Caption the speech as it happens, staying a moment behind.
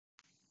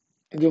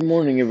Good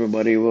morning,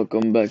 everybody.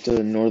 Welcome back to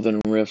the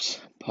Northern Riffs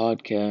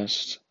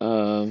podcast.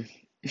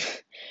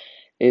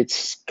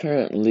 It's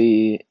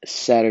currently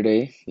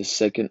Saturday, the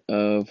 2nd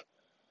of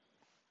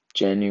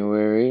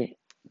January,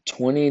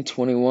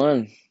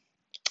 2021.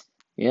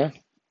 Yeah,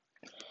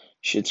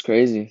 shit's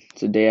crazy. It's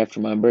the day after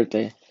my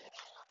birthday.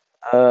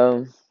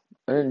 Um,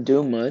 I didn't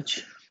do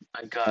much.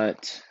 I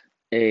got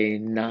a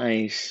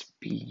nice,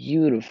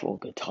 beautiful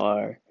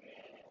guitar.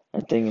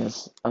 That thing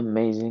is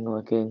amazing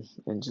looking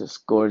and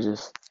just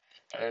gorgeous.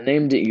 I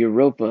named it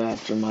Europa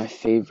after my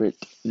favorite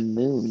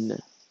moon.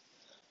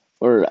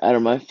 Or out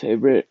of my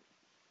favorite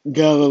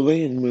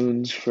Galilean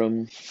moons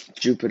from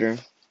Jupiter.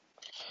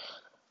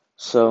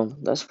 So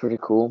that's pretty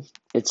cool.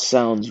 It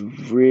sounds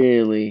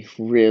really,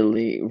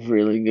 really,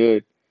 really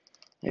good.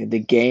 Like the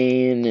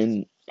gain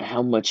and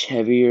how much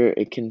heavier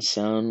it can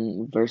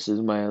sound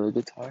versus my other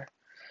guitar.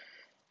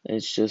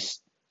 It's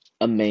just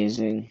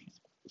amazing.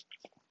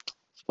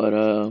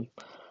 But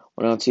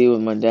when I was here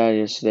with my dad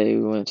yesterday,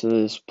 we went to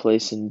this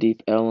place in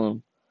Deep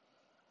Ellum.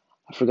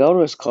 I forgot what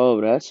it was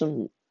called, but it had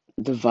some.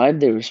 The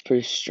vibe there was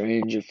pretty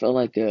strange. It felt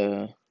like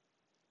I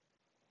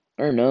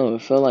don't know.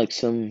 It felt like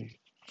some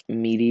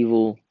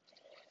medieval,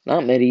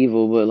 not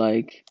medieval, but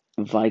like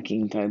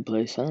Viking type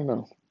place. I don't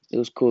know. It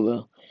was cool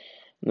though.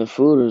 And the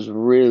food was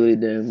really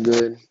damn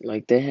good.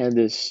 Like they had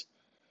this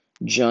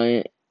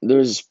giant. There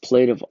was this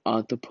plate of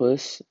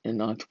octopus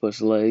and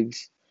octopus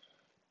legs.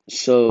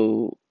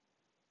 So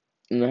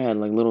and they had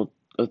like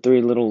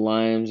three little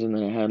limes, and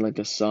then it had like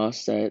a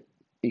sauce that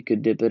you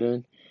could dip it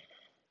in.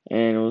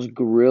 And it was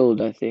grilled,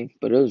 I think,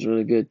 but it was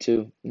really good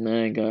too. And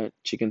then I got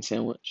chicken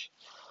sandwich.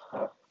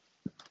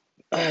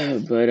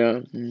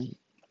 But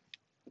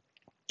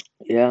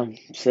yeah,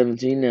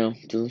 17 now.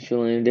 Doesn't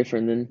feel any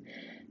different than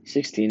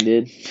 16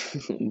 did.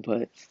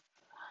 But,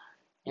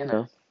 you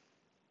know,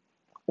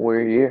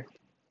 we're here.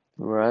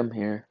 Where I'm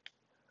here.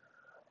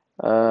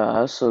 I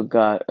also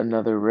got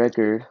another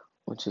record,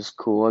 which is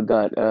cool. I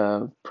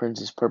got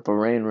Prince's Purple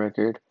Rain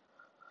record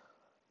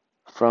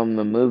from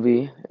the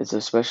movie. It's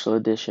a special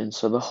edition.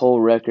 So the whole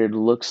record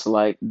looks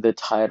like the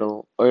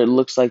title, or it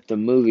looks like the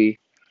movie,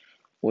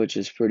 which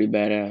is pretty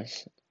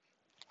badass.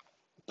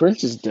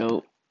 Prince is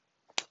dope.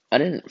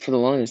 For the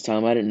longest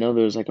time, I didn't know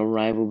there was like a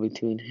rival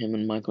between him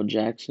and Michael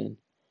Jackson,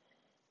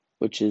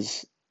 which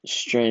is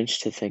strange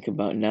to think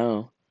about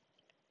now.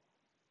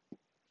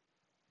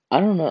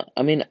 I don't know.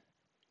 I mean,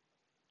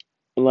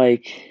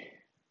 like,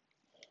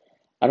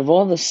 out of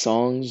all the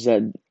songs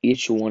that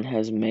each one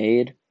has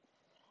made,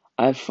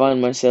 I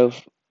find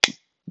myself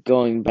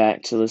going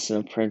back to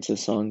listen to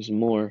Prince's songs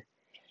more,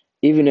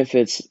 even if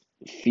it's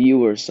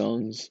fewer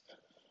songs.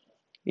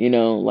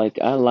 Like,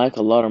 I like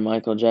a lot of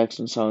Michael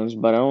Jackson songs,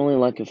 but I only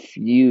like a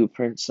few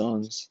Prince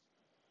songs.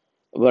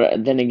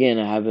 But then again,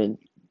 I haven't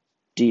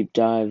deep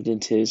dived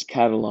into his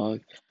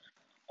catalog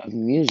of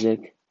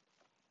music.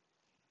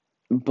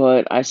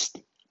 But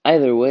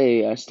either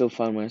way, I still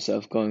find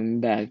myself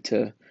going back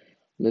to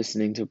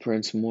listening to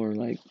Prince more,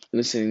 like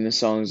listening to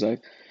songs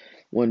like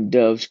When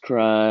Doves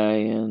Cry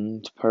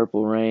and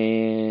Purple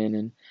Rain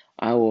and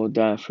I Will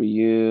Die for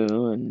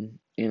You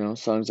and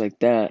songs like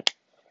that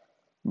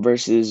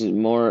versus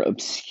more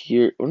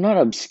obscure, or not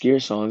obscure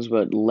songs,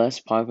 but less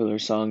popular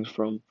songs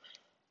from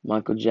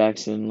Michael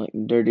Jackson, like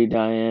Dirty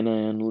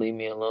Diana and Leave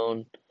Me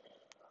Alone.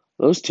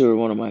 Those two are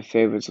one of my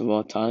favorites of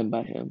all time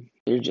by him.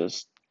 They're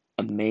just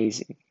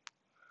amazing.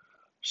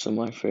 Some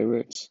of my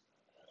favorites.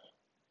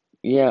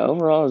 Yeah,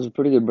 overall, it was a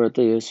pretty good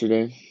birthday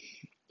yesterday.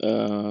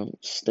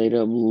 Stayed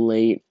up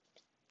late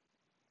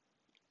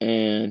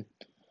and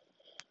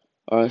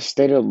or I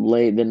stayed up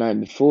late the night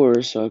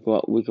before so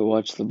we could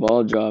watch the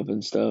ball drop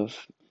and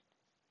stuff.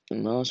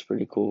 And that was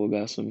pretty cool.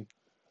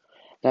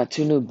 Got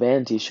two new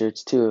band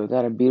T-shirts too. I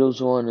got a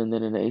Beatles one and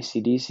then an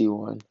AC/DC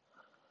one,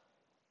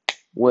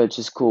 which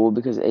is cool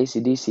because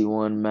AC/DC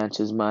one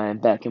matches my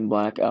Back in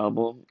Black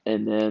album,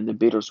 and then the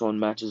Beatles one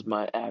matches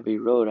my Abbey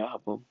Road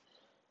album.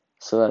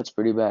 So that's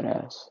pretty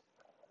badass.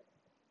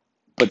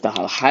 But the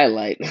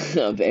highlight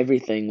of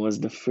everything was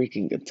the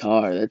freaking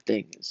guitar. That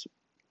thing is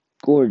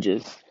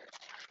gorgeous.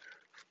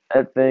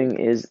 That thing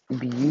is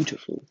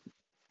beautiful.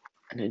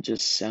 And it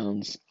just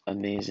sounds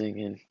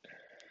amazing. And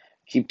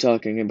keep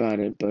talking about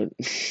it, but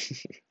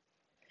it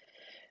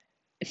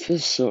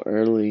feels so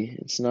early.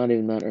 It's not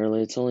even that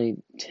early. It's only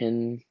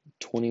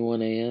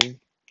 10:21 a.m.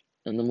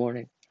 in the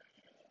morning.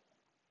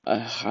 I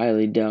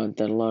highly doubt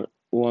that a lot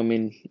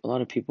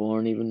of people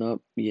aren't even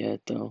up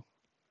yet, though.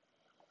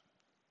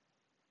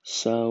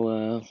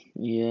 So,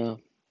 yeah,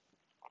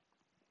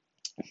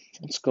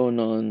 what's going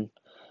on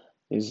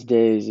these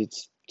days?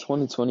 It's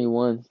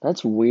 2021.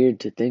 That's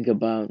weird to think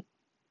about.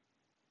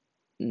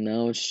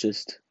 Now it's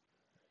just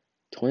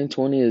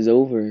 2020 is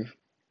over.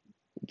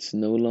 It's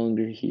no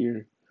longer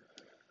here.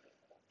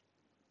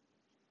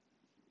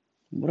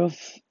 What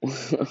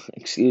a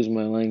excuse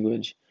my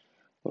language,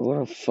 but what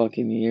a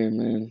fucking year,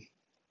 man.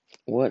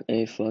 What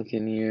a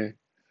fucking year.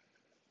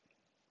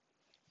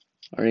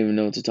 I don't even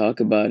know what to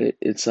talk about it.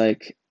 It's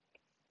like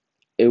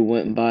it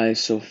went by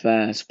so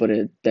fast, but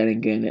then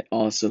again, it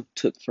also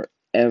took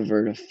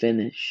forever to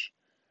finish.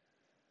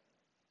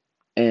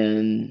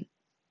 And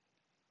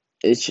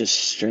it's just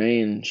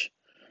strange.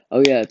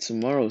 Oh yeah,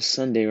 tomorrow's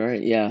Sunday,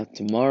 right? Yeah,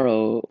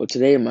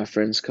 today my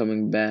friend's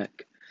coming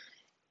back.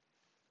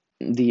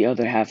 The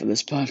other half of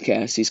this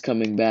podcast, he's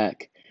coming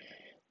back.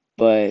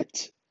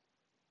 But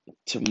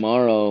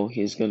tomorrow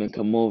he's gonna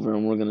come over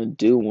and we're gonna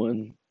do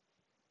one.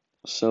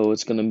 So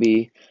it's gonna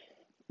be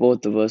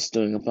both of us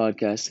doing a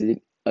podcast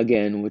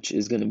again, which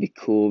is gonna be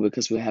cool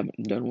because we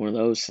haven't done one of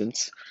those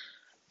since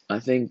I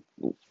think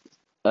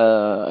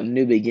A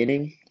New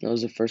Beginning. That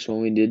was the first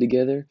one we did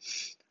together.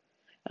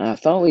 I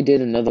thought we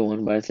did another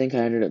one, but I think I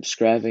ended up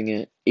scrapping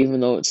it, even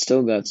though it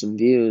still got some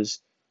views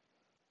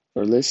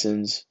or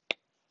listens.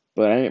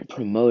 But I didn't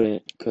promote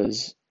it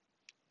because,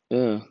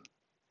 yeah,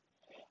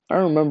 I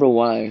don't remember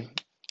why.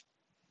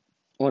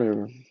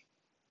 Whatever.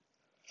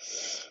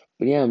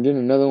 But yeah, I'm doing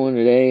another one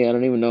today. I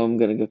don't even know I'm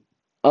gonna go.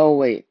 Oh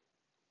wait,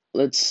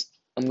 I'm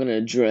gonna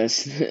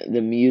address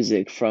the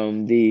music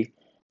from the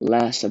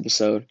last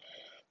episode.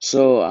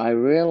 So I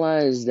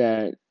realized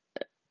that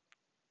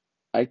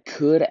I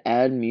could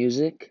add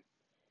music,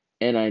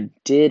 and I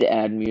did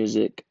add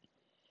music,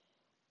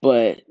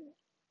 but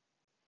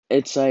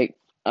it's like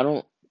I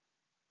don't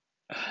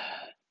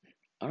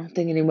I don't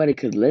think anybody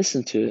could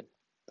listen to it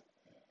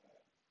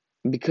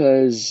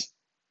because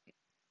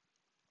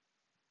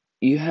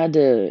you had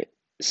to.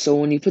 So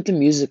when you put the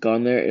music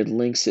on there, it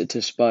links it to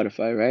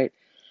Spotify, right?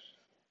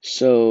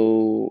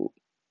 So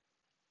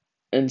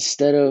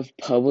instead of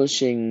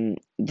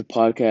publishing the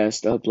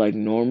podcast up like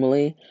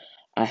normally,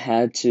 I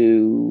had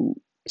to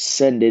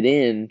send it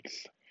in,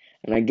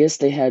 and I guess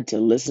they had to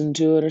listen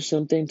to it or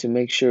something to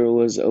make sure it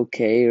was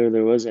okay or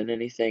there wasn't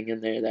anything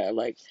in there that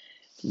like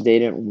they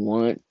didn't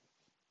want,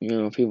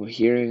 people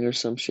hearing or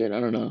some shit. I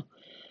don't know.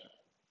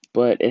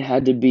 But it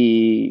had to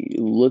be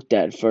looked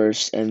at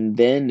first and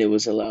then it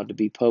was allowed to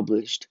be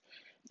published.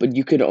 But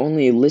you could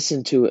only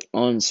listen to it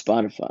on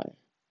Spotify,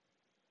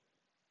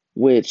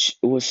 which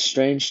was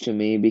strange to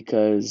me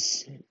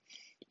because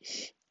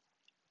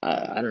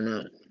I don't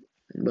know.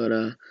 But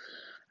I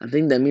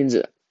think that means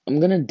that I'm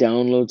gonna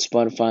download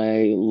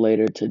Spotify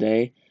later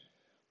today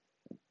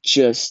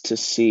just to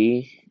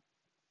see,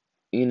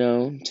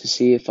 to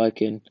see if I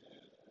can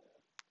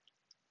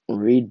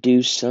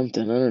redo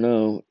something. I don't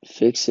know,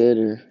 fix it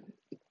or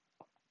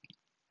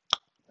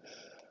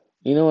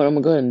you know what? I'm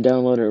gonna go ahead and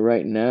download it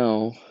right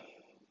now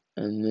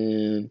and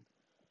then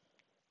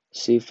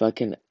see if I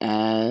can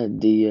add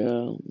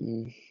the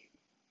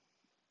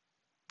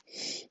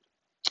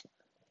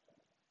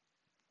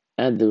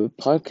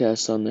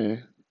podcast on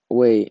there.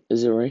 Wait,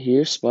 is it right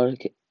here?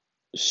 Spotify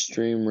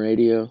stream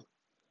radio.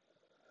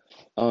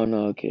 Oh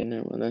no, okay,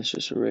 never mind. That's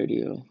just a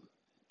radio.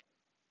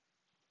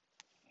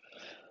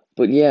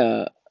 But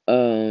yeah,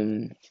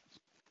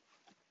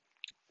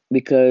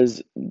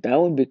 because that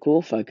would be cool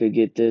if I could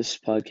get this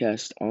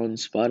podcast on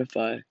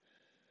Spotify.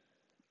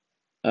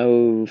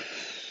 Oh,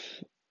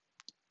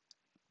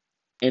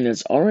 and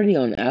it's already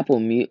on Apple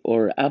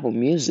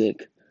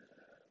Music.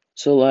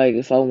 So like,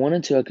 if I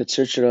wanted to, I could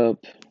search it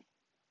up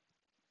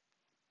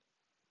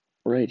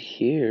right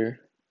here.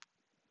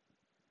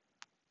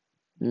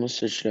 I'm gonna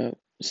search it up,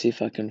 see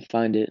if I can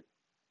find it.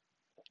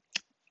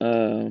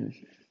 Um,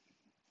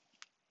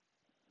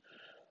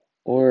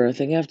 or I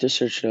think I have to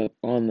search it up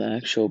on the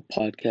actual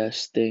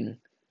podcast thing.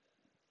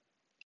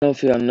 I don't know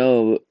if y'all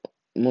know, but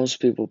most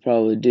people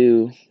probably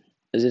do.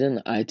 Is it in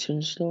the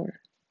iTunes store?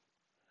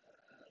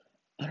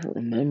 I don't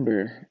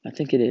remember. I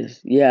think it is.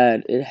 Yeah,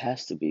 it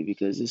has to be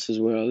because this is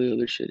where all the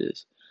other shit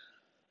is.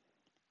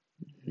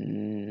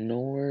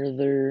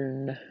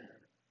 Northern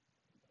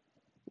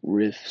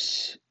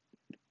Riffs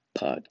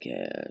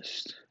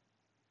podcast.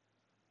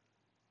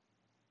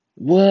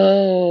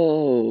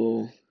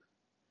 Whoa!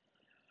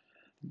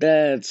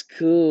 That's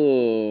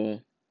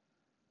cool.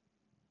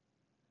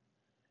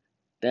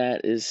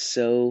 That is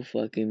so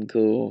fucking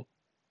cool.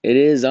 It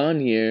is on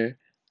here.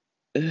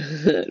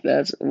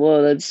 That's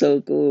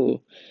so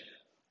cool.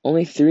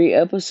 Only 3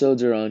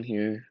 episodes are on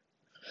here.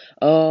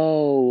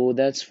 Oh,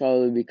 that's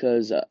probably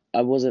because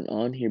I wasn't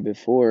on here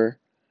before.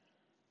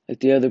 Like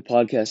the other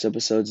podcast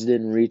episodes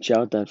didn't reach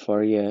out that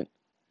far yet.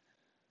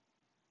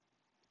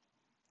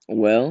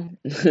 Well,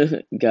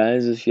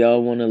 guys, if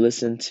y'all want to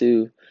listen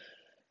to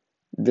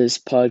this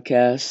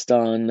podcast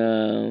on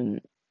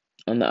the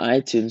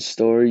iTunes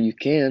store, you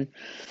can.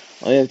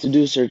 All you have to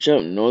do is search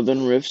up Northern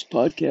Riffs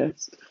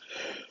Podcast.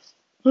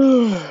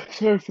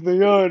 Sorry for the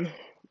yawn.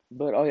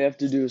 But all you have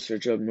to do is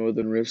search up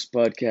Northern Riffs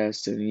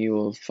Podcast and you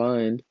will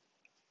find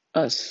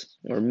us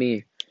or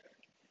me.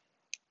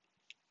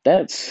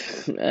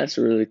 That's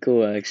really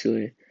cool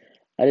actually.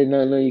 I did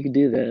not know you could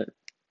do that.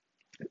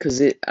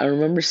 Cause I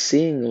remember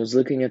I was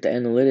looking at the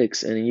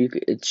analytics and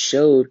it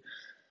showed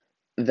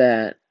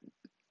that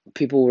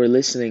people were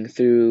listening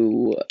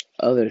through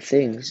other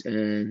things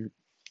and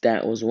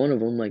that was one of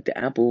them, like the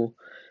Apple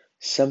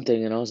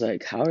something, and I was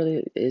like, how are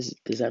they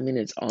does that mean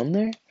it's on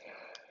there?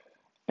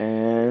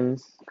 And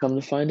come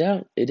to find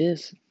out, it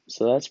is.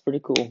 So that's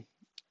pretty cool.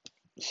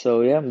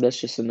 So yeah, that's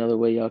just another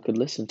way y'all could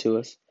listen to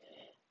us.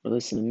 or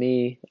listen to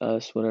me,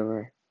 us,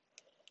 whatever.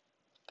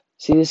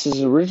 See, this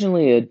is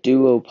originally a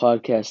duo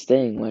podcast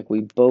thing, like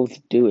we both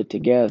do it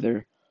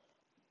together,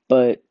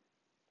 but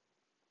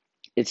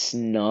it's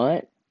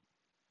not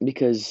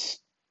because,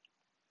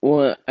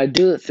 well, I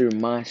do it through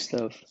my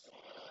stuff.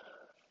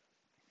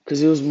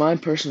 Because it was my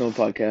personal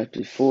podcast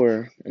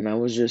before, and I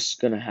was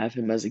just going to have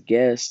him as a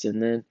guest,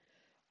 and then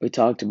we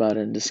talked about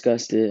it and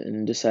discussed it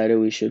and decided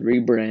we should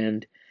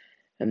rebrand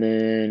and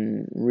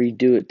then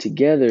redo it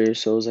together.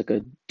 So it was like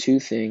a two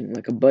thing,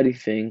 like a buddy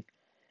thing,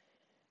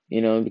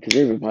 because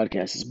every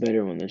podcast is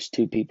better when there's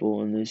two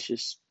people and it's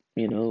just,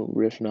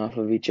 riffing off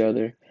of each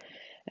other.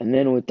 And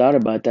then we thought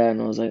about that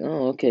and I was like,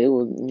 oh, okay,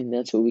 well, I mean,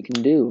 that's what we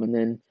can do. And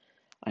then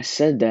I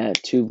said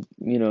that to,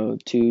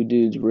 two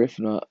dudes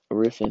riffing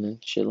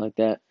and shit like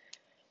that.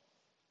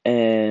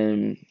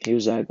 And he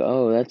was like,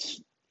 oh, that's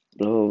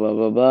blah, blah, blah,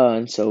 blah, blah.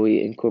 And so we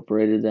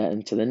incorporated that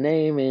into the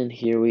name and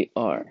here we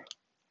are.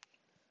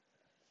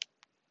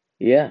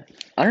 Yeah.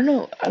 I don't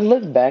know. I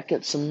look back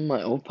at some of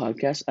my old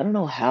podcasts. I don't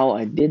know how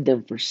I did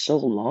them for so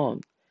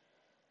long.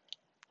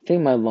 I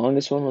think my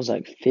longest one was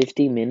like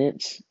 50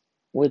 minutes,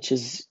 which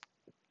is,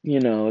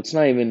 it's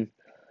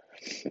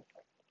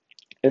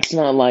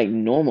not like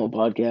normal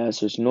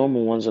podcasts. Which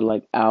normal ones are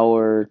like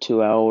hour,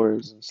 2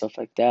 hours and stuff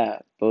like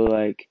that. But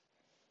like,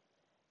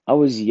 I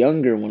was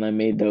younger when I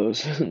made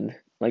those.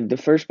 Like the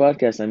first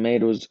podcast I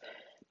made was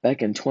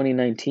back in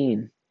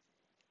 2019.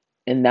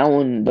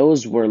 And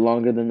those were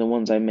longer than the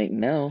ones I make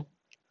now.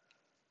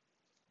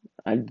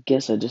 I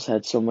guess I just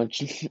had so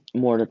much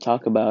more to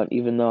talk about,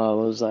 even though I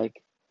was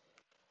like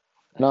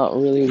not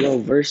really well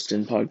versed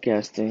in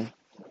podcasting.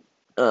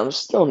 I'm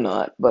still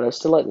not, but I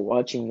still like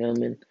watching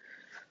them and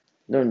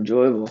they're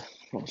enjoyable.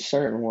 Well,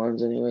 certain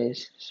ones,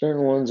 anyways.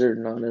 Certain ones are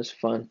not as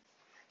fun.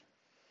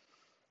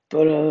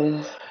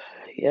 But,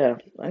 yeah,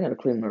 I gotta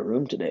clean my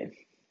room today.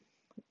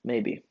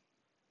 Maybe.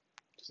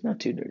 It's not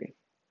too dirty.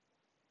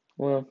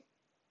 Well,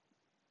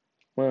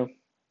 well,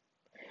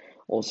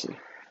 we'll see.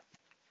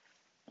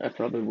 I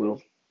probably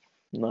will.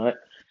 Not.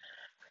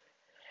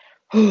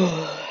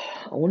 I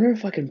wonder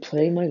if I can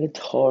play my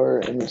guitar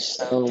and the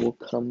sound will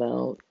come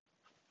out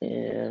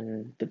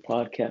and the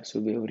podcast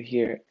will be able to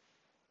hear it.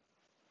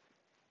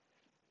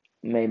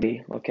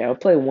 Maybe. Okay, I'll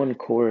play one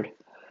chord,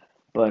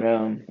 but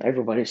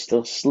everybody's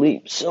still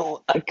asleep,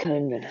 so I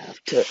kind of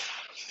have to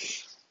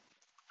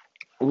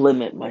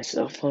limit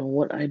myself on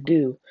what I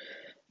do.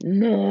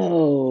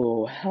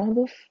 No,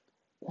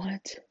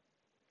 what?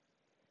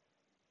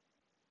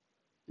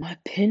 My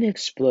pin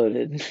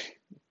exploded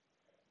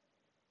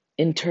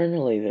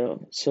internally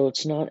though, so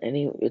it's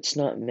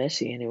not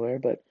messy anywhere,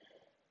 but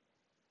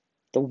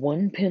the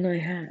one pin I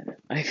had,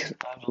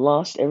 I've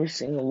lost every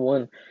single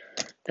one,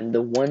 and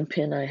the one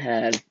pin I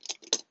had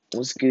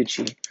was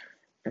Gucci,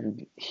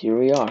 and here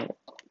we are.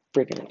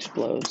 Freaking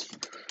explodes.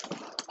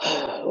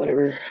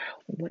 Whatever.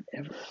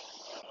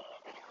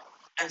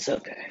 That's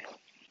okay.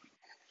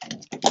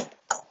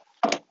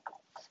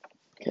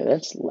 Okay,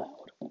 that's loud.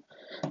 I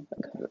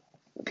gotta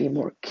be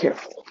more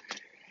careful.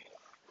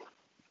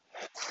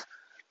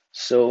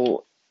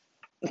 So,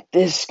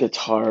 this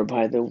guitar,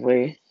 by the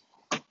way,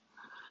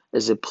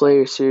 is a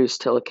Player Series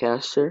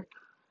Telecaster.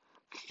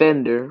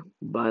 Fender,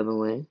 by the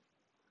way.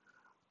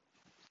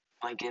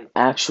 Like an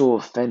actual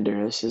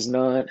Fender. This is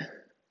not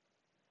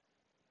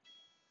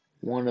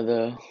one of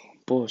the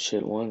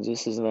bullshit ones.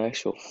 This is an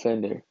actual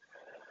Fender.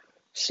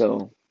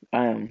 So,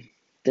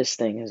 this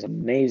thing is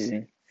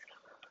amazing.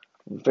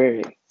 I'm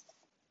very,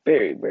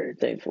 very, very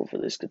thankful for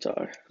this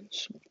guitar.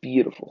 It's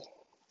beautiful.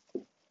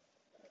 So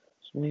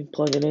let me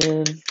plug it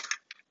in.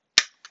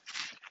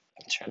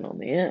 Turn on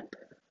the amp.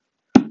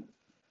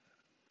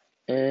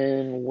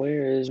 And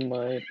where is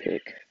my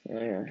pick?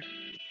 There.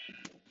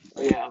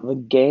 Yeah, the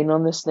gain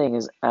on this thing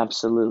is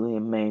absolutely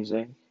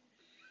amazing.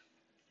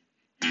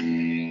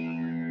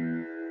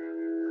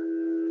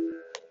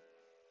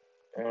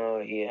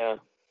 Oh yeah,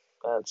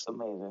 that's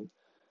amazing.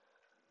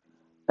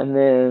 And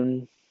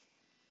then,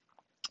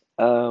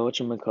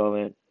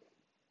 whatchamacallit?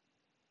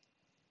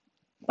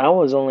 I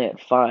was only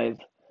at 5,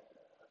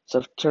 so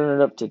I've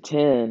turned it up to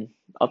 10.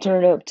 I'll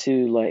turn it up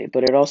to like,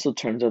 but it also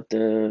turns up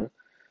the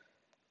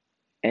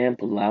amp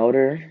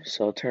louder,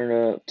 so I'll turn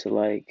it up to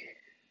like,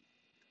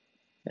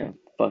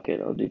 fuck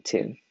it, I'll do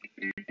 10.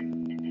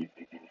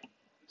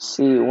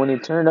 See, when you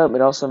turn it up,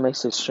 it also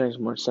makes the strings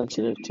more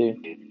sensitive too.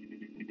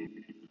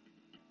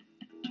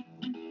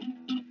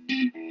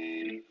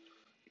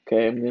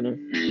 Okay, I'm gonna.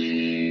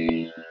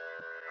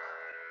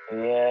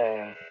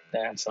 Yeah,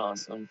 that's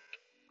awesome.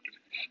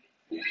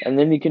 And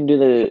then you can do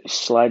the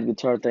slide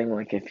guitar thing,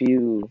 like if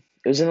you.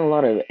 It was in a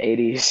lot of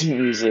 80s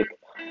music.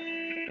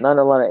 Not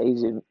a lot of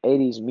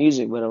 80s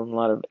music, but a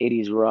lot of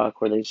 80s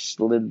rock where they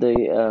slid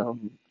the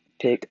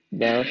pick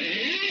down.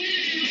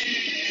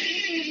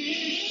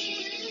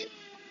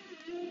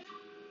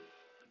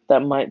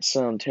 That might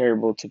sound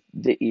terrible to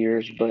the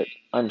ears, but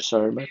I'm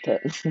sorry about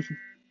that.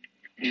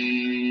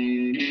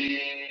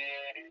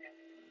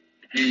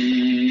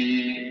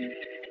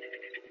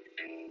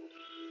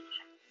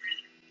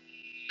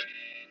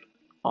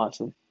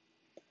 Awesome.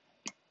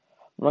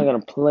 I'm not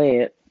gonna play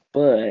it,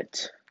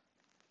 but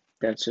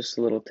that's just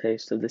a little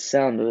taste of the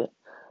sound of it.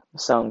 The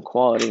sound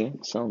quality.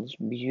 It sounds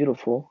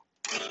beautiful.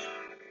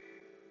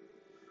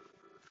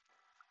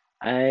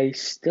 I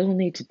still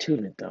need to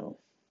tune it though.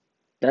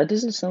 That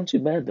doesn't sound too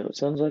bad though. It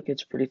sounds like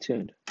it's pretty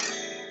tuned.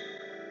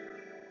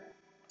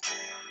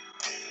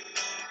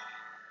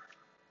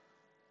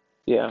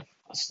 Yeah,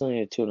 I still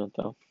need to tune it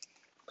though.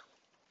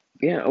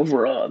 Yeah,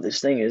 overall, this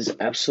thing is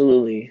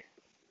absolutely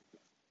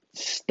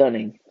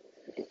stunning,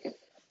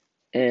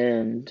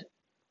 and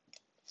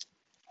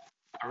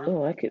I really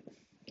like it.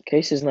 The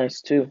case is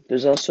nice too.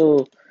 There's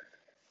also,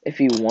 if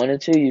you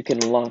wanted to, you can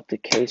lock the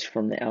case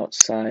from the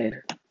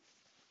outside.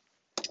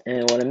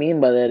 And what I mean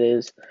by that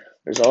is,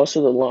 there's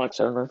also the locks.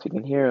 I don't know if you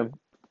can hear them.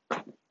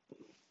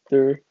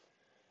 They're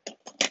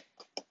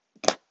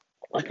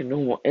like a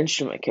normal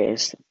instrument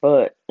case,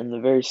 but in the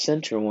very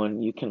center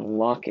one, you can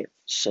lock it.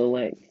 So,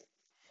 like,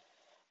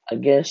 I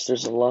guess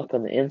there's a lock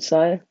on the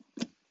inside.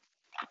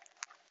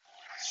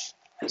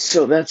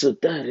 So that's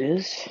what that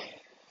is.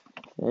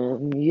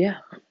 Yeah,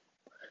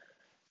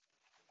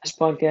 this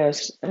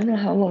podcast, I don't know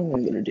how long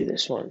I'm gonna do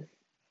this one.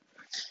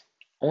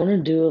 I want to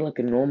do like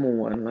a normal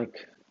one,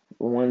 like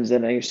the ones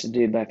that I used to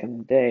do back in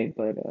the day,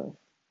 but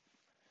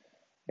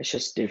it's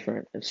just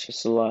different. It's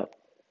just a lot.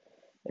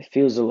 It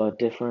feels a lot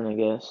different, I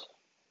guess.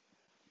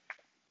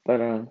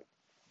 But I'm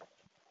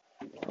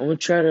gonna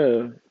try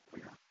to.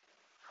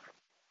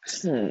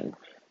 I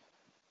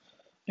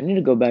need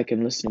to go back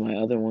and listen to my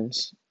other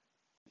ones.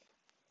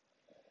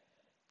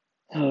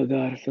 Oh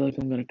God, I feel like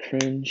I'm gonna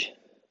cringe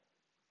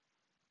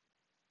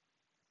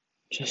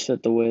just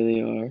at the way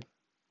they are.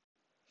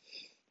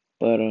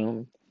 But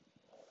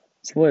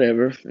it's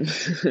whatever.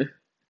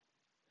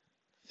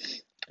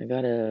 I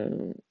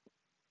gotta.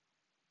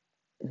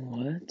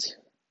 What?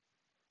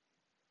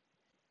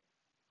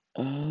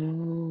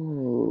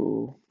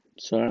 Oh,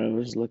 sorry, I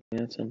was looking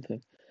at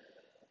something.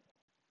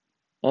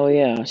 Oh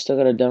yeah, I still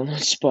gotta download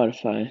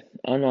Spotify.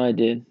 Oh no, I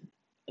did.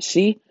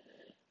 See,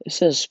 it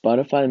says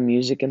Spotify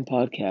Music and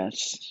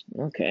Podcasts.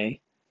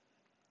 Okay.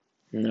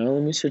 Now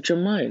let me search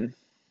on mine.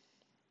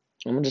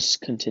 I'm gonna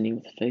just continue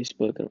with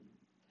Facebook.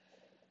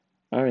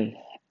 I don't even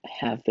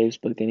have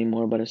Facebook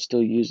anymore, but I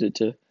still use it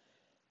to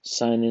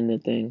sign into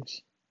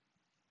things.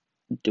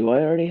 Do I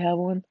already have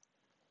one?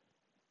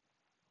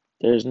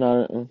 There's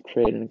not a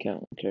create an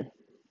account. Okay.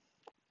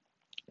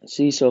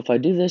 See, so if I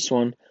do this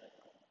one,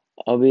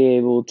 I'll be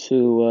able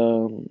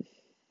to.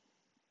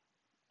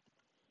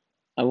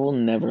 I will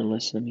never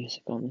listen to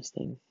music on this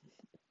thing.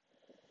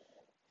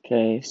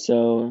 Okay,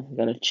 so I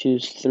gotta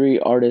choose 3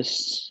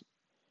 artists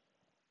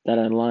that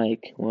I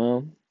like.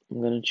 Well,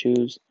 I'm gonna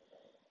choose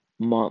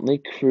Motley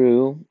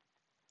Crue,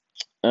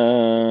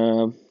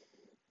 uh,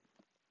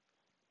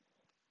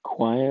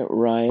 Quiet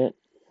Riot,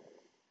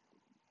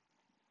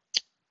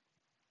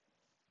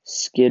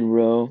 Skid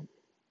Row,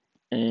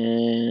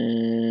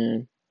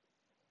 and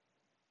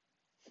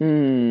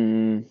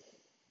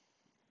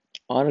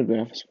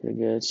Autograph is pretty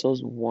good.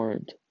 So's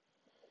Warrant.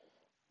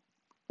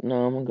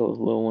 No, I'm gonna go with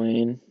Lil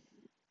Wayne.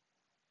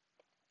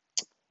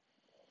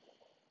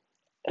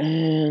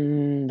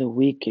 And The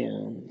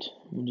Weeknd.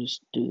 We'll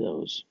just do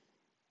those.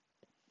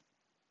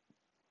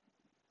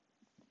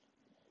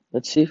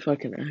 Let's see if I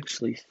can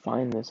actually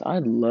find this.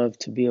 I'd love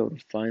to be able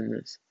to find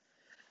this.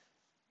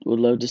 Would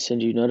love to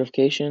send you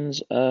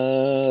notifications.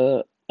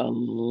 Allow.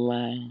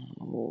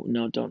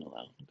 No, don't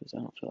allow because I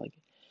don't feel like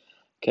it.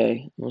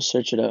 Okay, we'll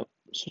search it up.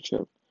 Search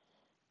up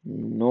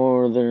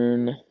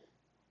Northern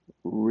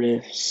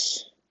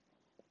Riffs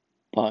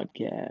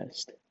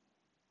podcast.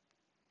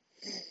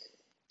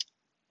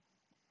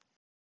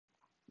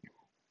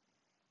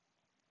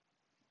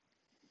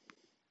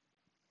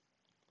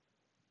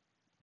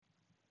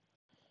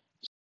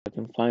 I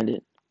can find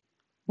it.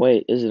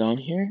 Wait, is it on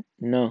here?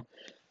 No.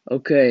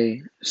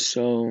 Okay,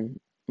 so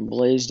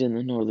Blazed in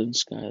the Northern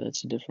Sky,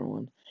 that's a different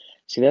one.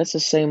 See, that's the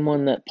same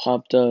one that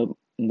popped up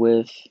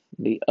with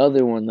the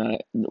other one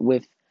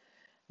with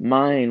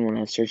mine when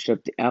I searched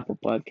up the Apple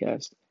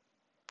podcast.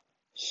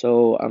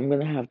 So I'm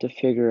gonna have to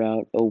figure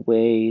out a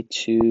way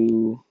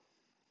to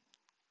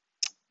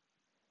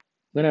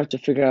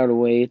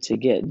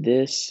get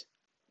this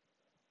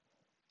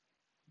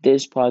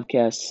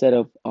podcast set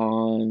up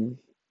on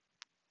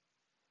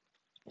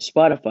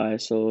Spotify.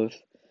 So if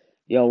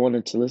y'all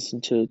wanted to listen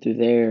to it through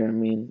there, I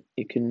mean,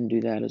 you can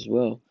do that as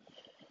well.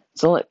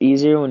 It's a lot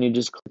easier when you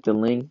just click the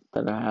link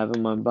that I have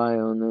in my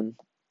bio, and then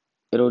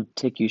it'll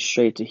take you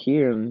straight to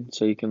here, and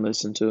so you can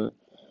listen to it.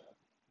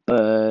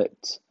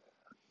 But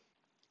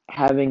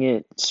having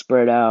it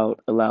spread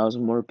out allows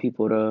more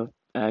people to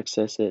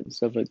access it and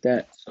stuff like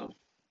that. So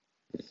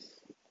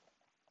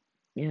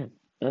yeah,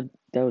 that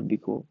would be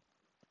cool.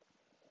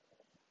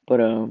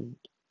 But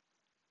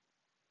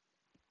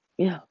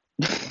yeah.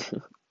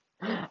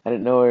 I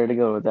didn't know where to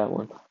go with that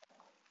one.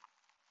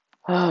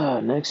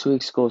 Next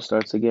week school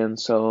starts again,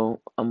 so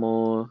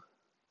I'll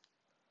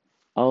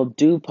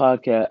do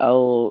podcast.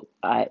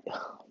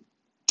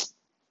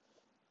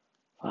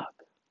 Fuck.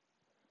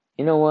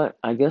 You know what?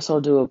 I guess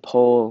I'll do a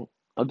poll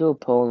I'll do a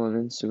poll on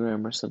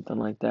Instagram or something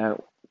like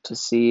that to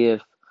see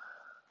if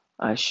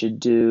I should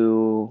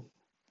do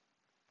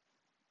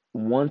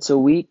once a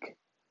week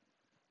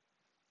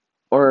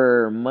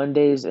or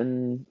Mondays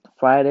and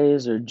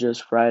Fridays or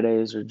just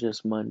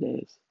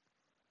Mondays.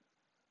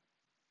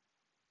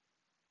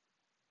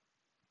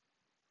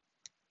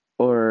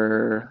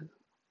 Or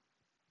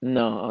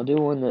no, I'll do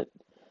one that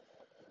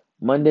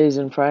Mondays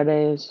and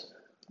Fridays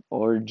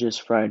or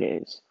just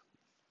Fridays.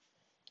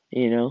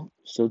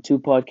 So 2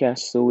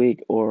 podcasts a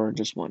week or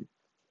just one.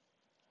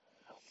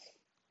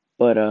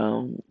 But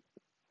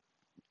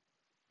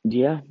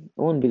yeah, it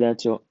wouldn't be that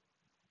too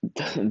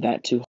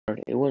that too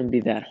hard. It wouldn't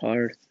be that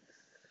hard.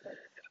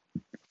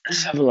 I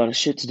just have a lot of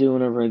shit to do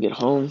whenever I get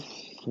home,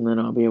 and then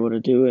I'll be able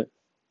to do it.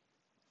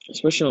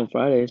 Especially on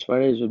Fridays.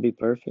 Fridays would be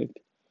perfect.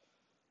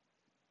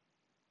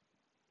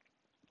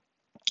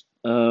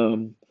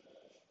 Um,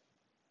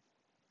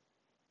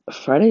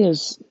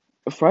 Fridays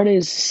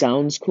Fridays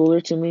sounds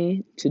cooler to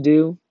me to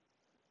do,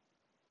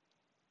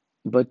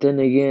 but then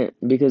again,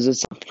 because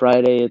it's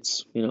Friday,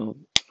 it's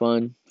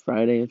fun.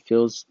 Friday it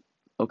feels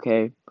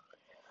okay.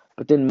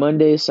 But then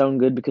Mondays sound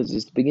good because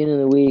it's the beginning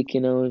of the week,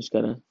 just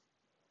gotta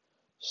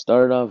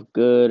start off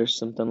good or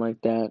something like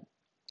that.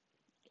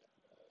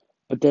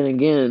 But then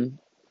again,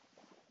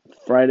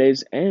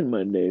 Fridays and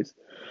Mondays.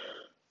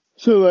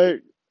 So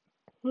like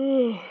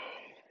you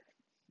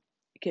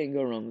can't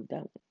go wrong with that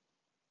one.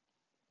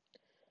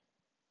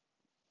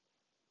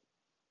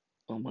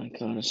 Oh my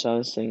god, I saw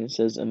this thing. It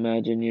says,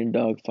 imagine your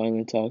dog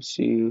finally talks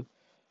to you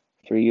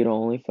for you to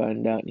only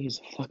find out he's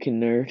a fucking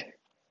nerd.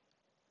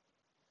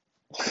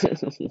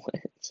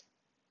 What?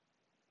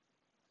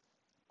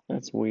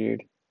 That's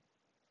weird.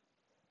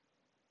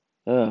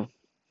 Oh,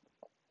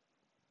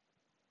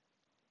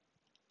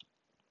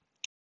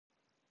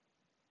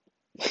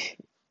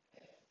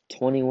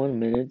 21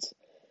 minutes.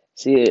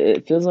 See,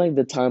 it feels like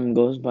the time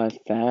goes by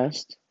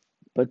fast,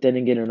 but then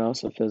again, it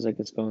also feels like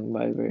it's going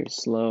by very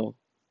slow.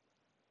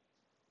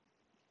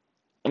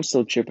 I'm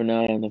still tripping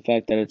out on the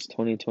fact that it's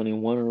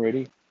 2021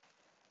 already.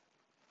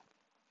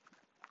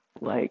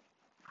 Like,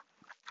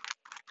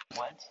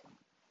 what?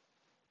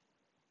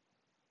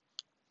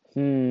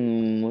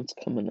 What's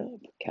coming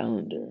up?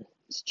 Calendar.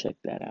 Let's check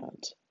that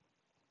out.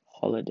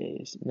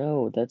 Holidays.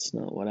 No, that's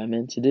not what I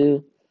meant to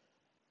do.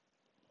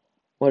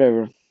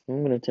 Whatever.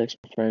 I'm gonna text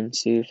my friend,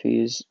 see if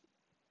he's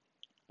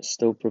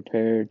still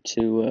prepared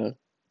to,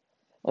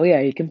 Oh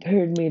yeah, he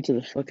compared me to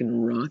the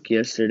fucking Rock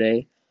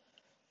yesterday.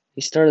 He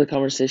started the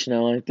conversation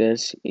out like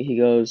this. He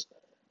goes,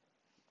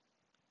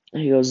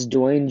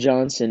 Dwayne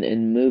Johnson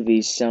in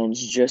movies sounds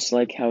just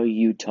like how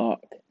you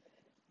talk.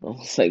 I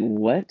was like,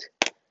 what?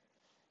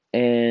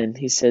 And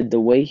he said the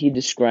way he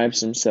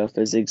describes himself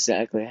is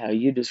exactly how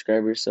you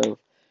describe yourself.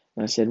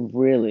 And I said,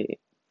 really?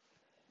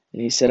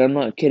 And he said, I'm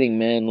not kidding,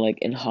 man. Like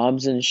in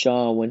Hobbs and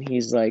Shaw, when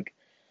he's like,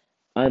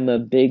 I'm a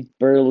big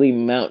burly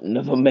mountain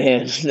of a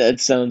man.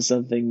 That's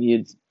something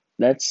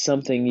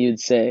you'd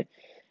say.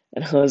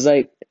 And I was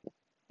like,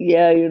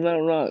 yeah, you're not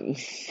wrong.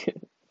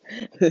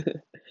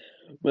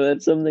 But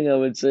that's something I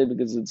would say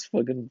because it's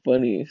fucking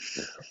funny.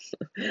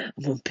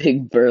 I'm a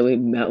big burly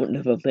mountain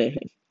of a man.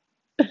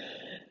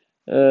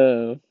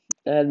 Uh,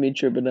 that had me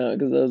tripping out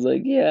because I was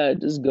like, yeah,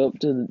 just go up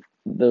to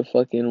the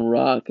fucking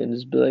Rock and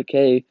just be like,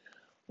 hey,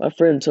 my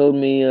friend told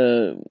me,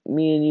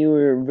 me and you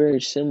were very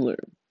similar,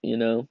 you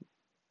know?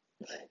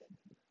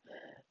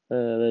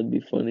 That'd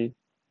be funny.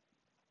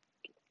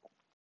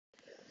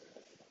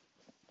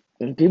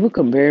 And people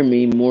compare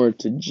me more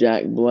to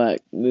Jack Black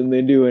than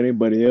they do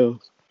anybody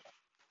else.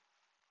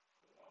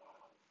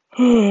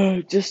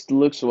 Just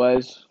looks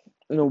wise.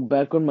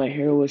 Back when my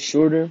hair was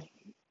shorter,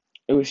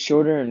 it was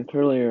shorter and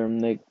curlier, and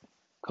they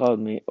called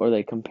me, or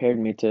they compared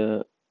me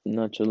to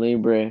Nacho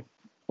Libre,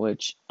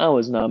 which I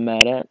was not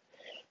mad at.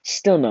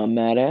 Still not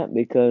mad at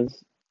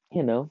because,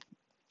 you know,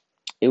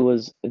 it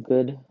was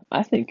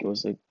I think it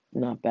was a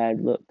not bad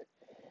look.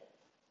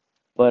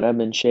 But I've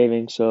been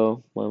shaving,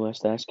 so my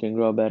mustache can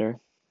grow better.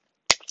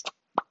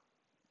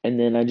 And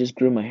then I just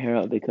grew my hair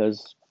out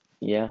because,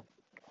 yeah.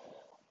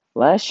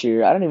 Last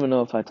year, I don't even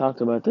know if I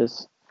talked about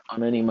this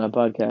on any of my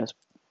podcasts,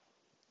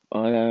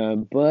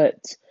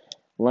 but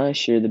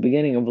last year, the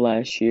beginning of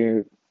last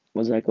year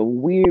was like a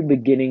weird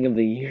beginning of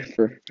the year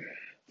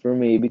for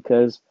me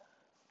because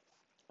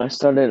I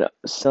started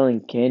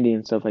selling candy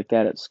and stuff like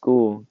that at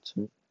school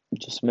to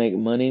just make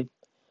money,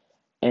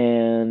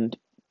 and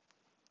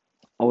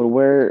I would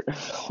wear,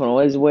 I would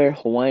always wear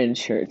Hawaiian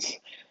shirts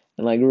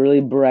and like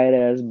really bright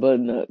ass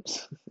button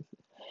ups,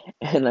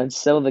 and I'd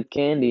sell the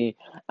candy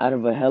out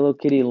of a Hello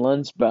Kitty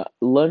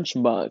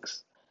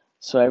lunchbox.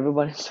 So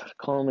everybody started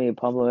calling me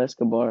Pablo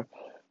Escobar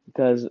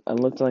because I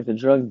looked like a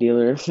drug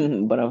dealer,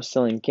 but I was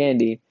selling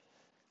candy,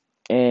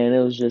 and it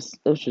was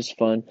just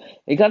fun.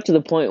 It got to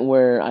the point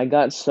where I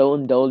got so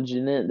indulged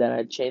in it that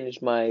I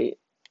changed my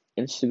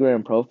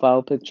Instagram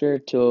profile picture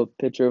to a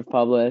picture of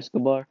Pablo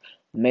Escobar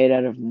made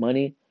out of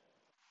money,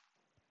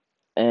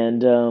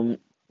 and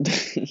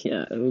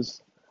yeah, that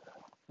was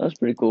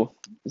pretty cool.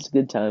 It's a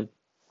good time.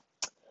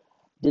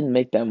 Didn't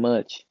make that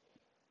much,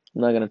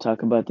 I'm not gonna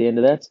talk about the end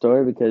of that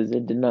story because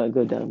it did not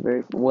go down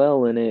very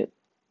well, and it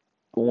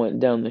went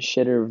down the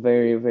shitter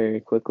very, very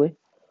quickly.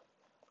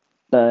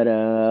 But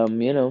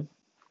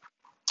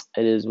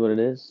it is what it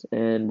is,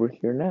 and we're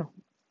here now.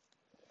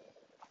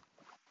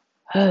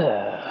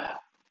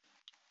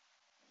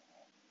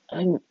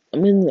 I'm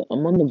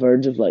on the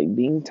verge of like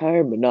being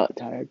tired, but not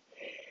tired.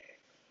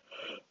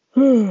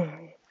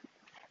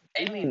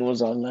 Alien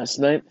was on last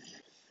night,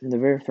 the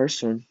very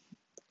first one.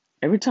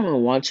 Every time I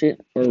watch it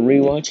or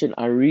rewatch it,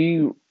 I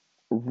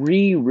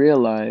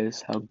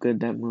realize how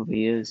good that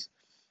movie is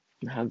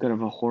and how good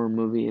of a horror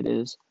movie it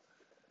is.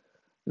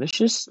 And it's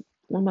just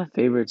one of my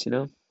favorites, you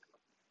know?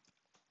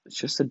 It's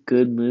just a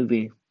good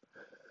movie.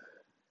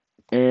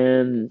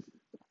 And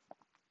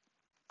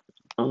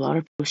a lot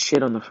of people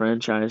shit on the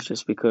franchise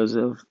just because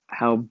of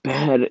how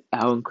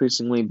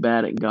increasingly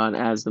bad it got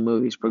as the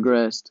movies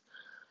progressed.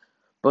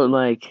 But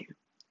like,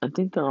 I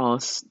think they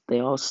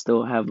all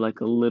still have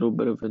like a little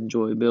bit of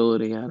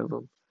enjoyability out of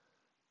them,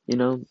 you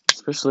know,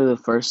 especially the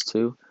first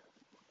two.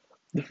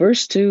 The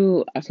first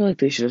two, I feel like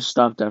they should have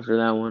stopped after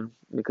that one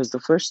because the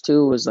first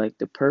two was like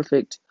the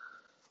perfect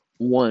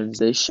ones.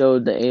 They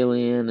showed the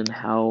alien and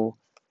how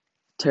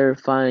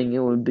terrifying it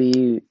would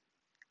be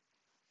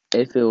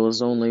if it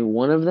was only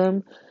one of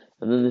them.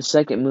 And then the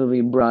second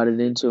movie brought it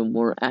into a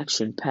more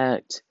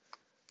action-packed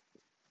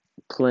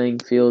playing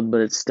field,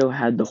 but it still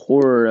had the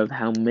horror of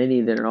how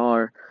many there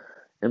are.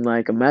 And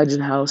like,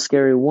 imagine how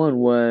scary one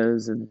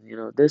was, and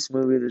this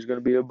movie there's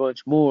gonna be a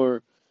bunch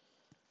more.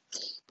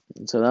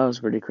 And so that was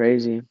pretty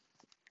crazy.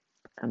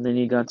 And then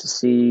you got to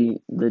see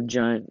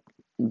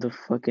the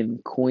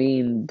fucking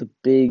queen,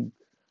 the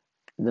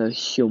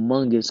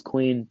humongous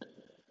queen.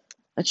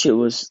 That shit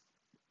was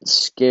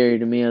scary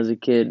to me as a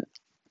kid.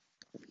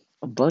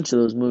 A bunch of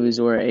those movies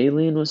where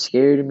Alien was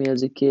scary to me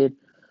as a kid.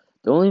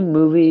 The only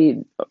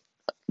movie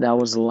that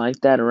was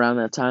like that around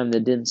that time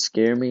that didn't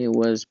scare me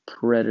was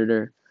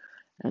Predator,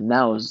 and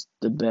that was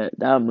the bet.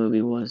 That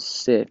movie was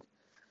sick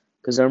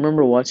because I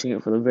remember watching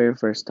it for the very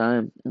first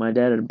time. My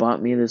dad had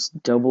bought me this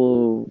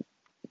double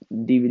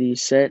DVD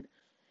set.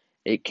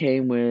 It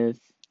came with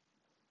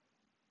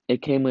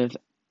it came with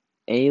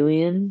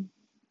Alien,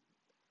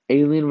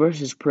 Alien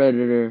versus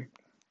Predator,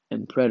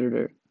 and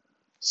Predator.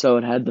 So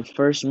it had the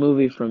first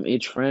movie from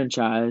each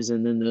franchise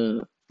and then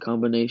the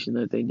combination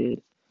that they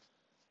did.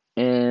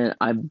 And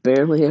I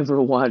barely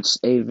ever watched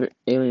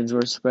Aliens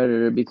vs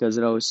Predator because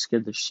it always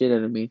scared the shit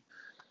out of me.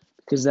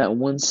 Because that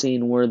one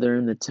scene where they're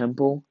in the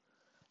temple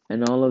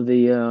and all of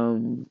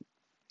the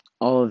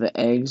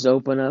eggs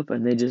open up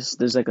and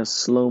there's like a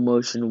slow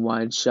motion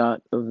wide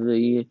shot of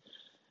the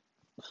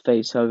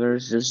face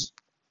huggers just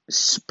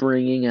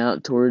springing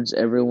out towards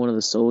every one of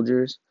the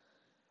soldiers.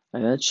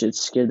 Like, that shit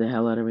scared the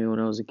hell out of me when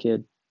I was a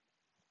kid.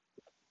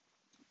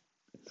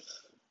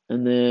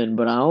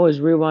 But I always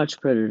rewatch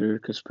Predator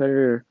because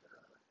Predator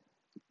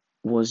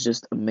was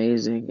just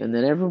amazing. And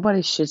then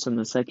everybody shits on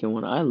the second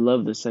one. I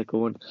love the second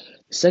one.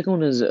 The second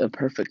one is a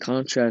perfect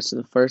contrast to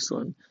the first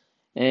one.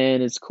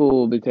 And it's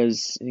cool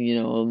because,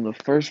 in the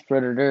first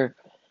Predator,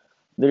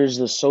 there's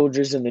the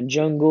soldiers in the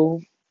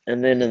jungle.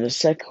 And then in the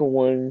second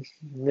one,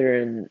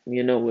 they're in,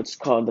 what's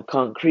called the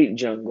concrete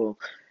jungle.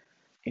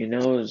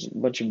 There's a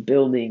bunch of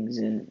buildings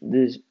and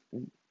the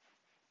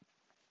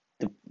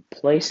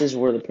places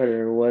where the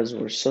Predator was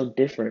were so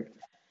different.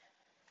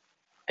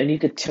 And you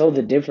could tell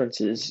the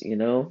differences.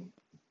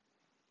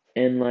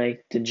 And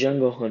like the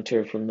Jungle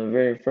Hunter from the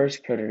very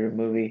first Predator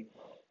movie,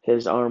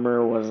 his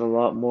armor was a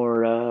lot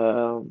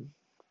more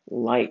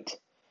light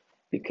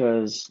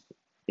because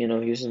he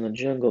was in the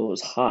jungle, it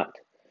was hot,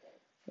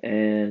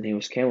 and he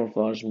was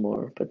camouflaged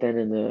more. But then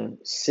in the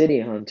City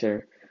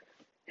Hunter,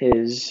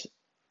 his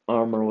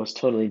armor was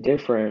totally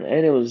different,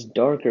 and it was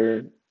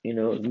darker. It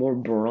was more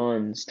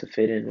bronze to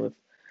fit in with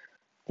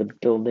the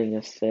building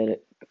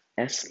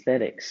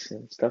aesthetics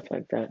and stuff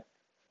like that.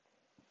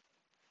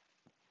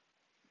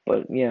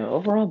 But yeah,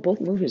 overall,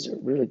 both movies are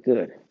really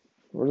good,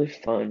 really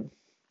fun.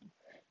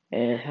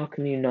 And how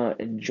can you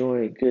not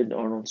enjoy a good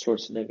Arnold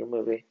Schwarzenegger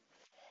movie?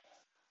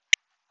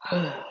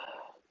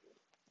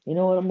 You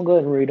know what? I'm gonna go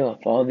ahead and read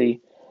off all the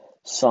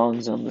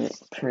songs on the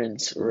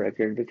Prince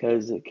record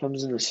because it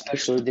comes in a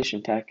special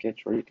edition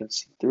package where you can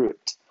see through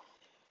it.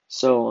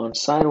 So on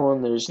side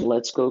one, there's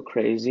 "Let's Go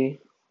Crazy,"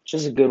 which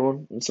is a good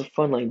one. It's a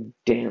fun like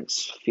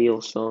dance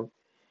feel song.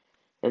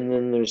 And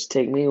then there's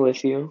 "Take Me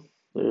With You."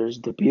 There's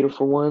 "The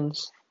Beautiful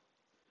Ones,"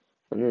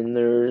 and then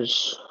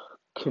there's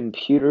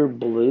 "Computer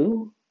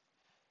Blue."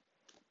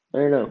 I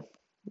don't know.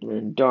 And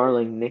then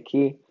 "Darling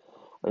Nikki."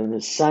 And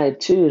the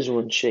side two is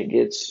when shit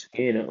gets,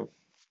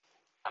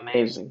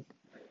 amazing.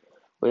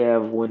 We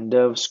have "When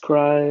Doves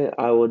Cry,"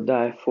 "I Will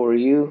Die For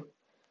You,"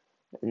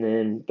 and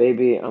then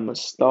 "Baby, I'm a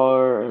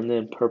Star," and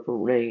then "Purple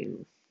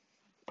Rain."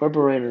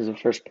 Purple Rain is the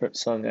first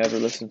song I ever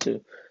listened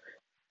to,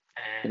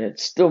 and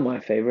it's still my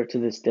favorite to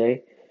this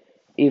day,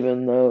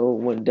 even though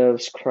 "When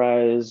Doves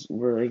Cry" is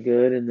really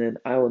good, and then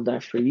 "I Will Die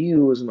For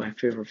You" was my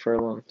favorite for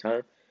a long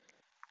time,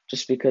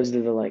 just because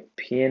of the like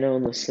piano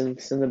and the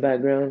synths in the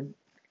background.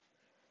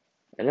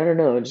 And I don't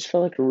know, it just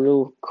felt like a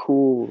real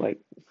cool, like,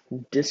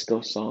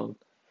 disco song.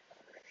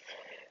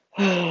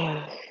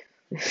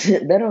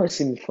 That always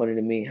seemed funny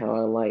to me how I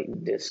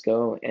like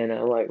disco and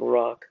I like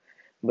rock,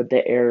 but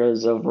the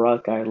eras of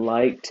rock I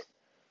liked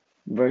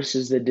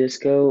versus the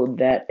disco,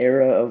 that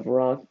era of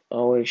rock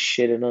always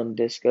shitted on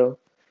disco.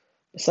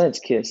 Besides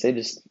Kiss, they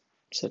just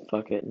said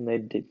fuck it and they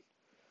did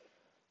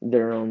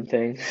their own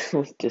thing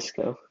with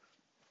disco.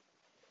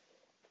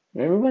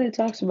 And everybody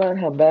talks about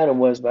how bad it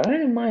was, but I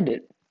didn't mind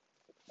it.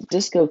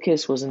 Disco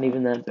Kiss wasn't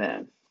even that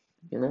bad,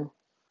 you know?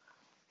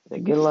 They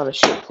get a lot of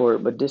shit for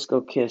it, but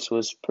Disco Kiss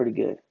was pretty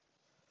good.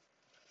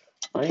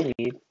 I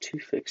need to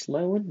fix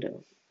my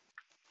window.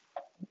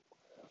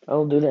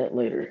 I'll do that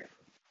later.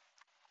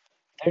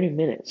 30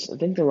 minutes. I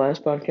think the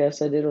last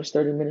podcast I did was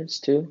 30 minutes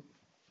too.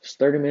 It's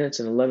 30 minutes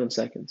and 11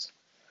 seconds.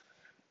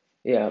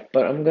 Yeah,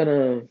 but I don't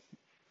know.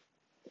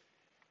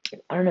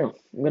 I'm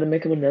gonna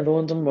make up another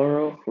one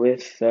tomorrow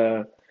with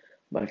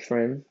my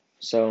friend.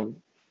 So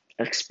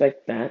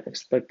expect that.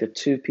 Expect the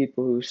two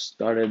people who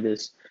started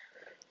this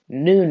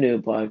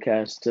new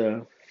podcast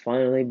to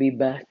finally be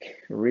back,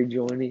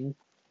 rejoining.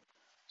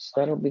 So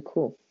that'll be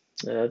cool.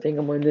 I think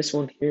I'm on this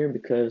one here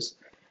because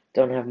I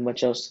don't have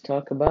much else to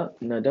talk about,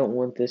 and I don't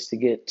want this to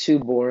get too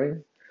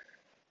boring.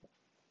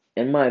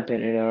 In my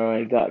opinion, it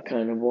already got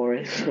kind of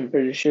boring. I'm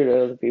pretty sure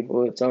to other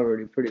people it's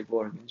already pretty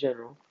boring in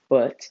general.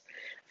 But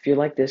if you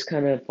like this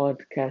kind of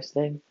podcast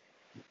thing,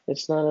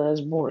 it's not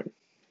as boring.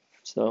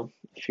 So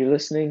if you're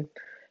listening,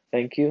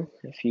 thank you.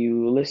 If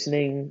you are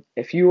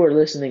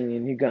listening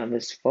and you got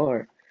this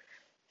far,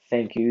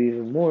 thank you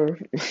even more.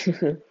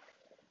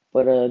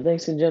 But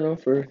thanks in general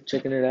for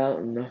checking it out,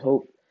 and I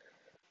hope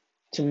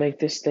to make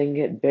this thing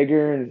get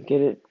bigger and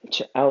get it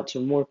out to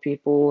more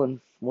people, and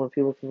more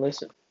people can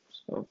listen.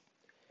 So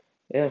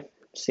yeah,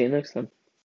 see you next time.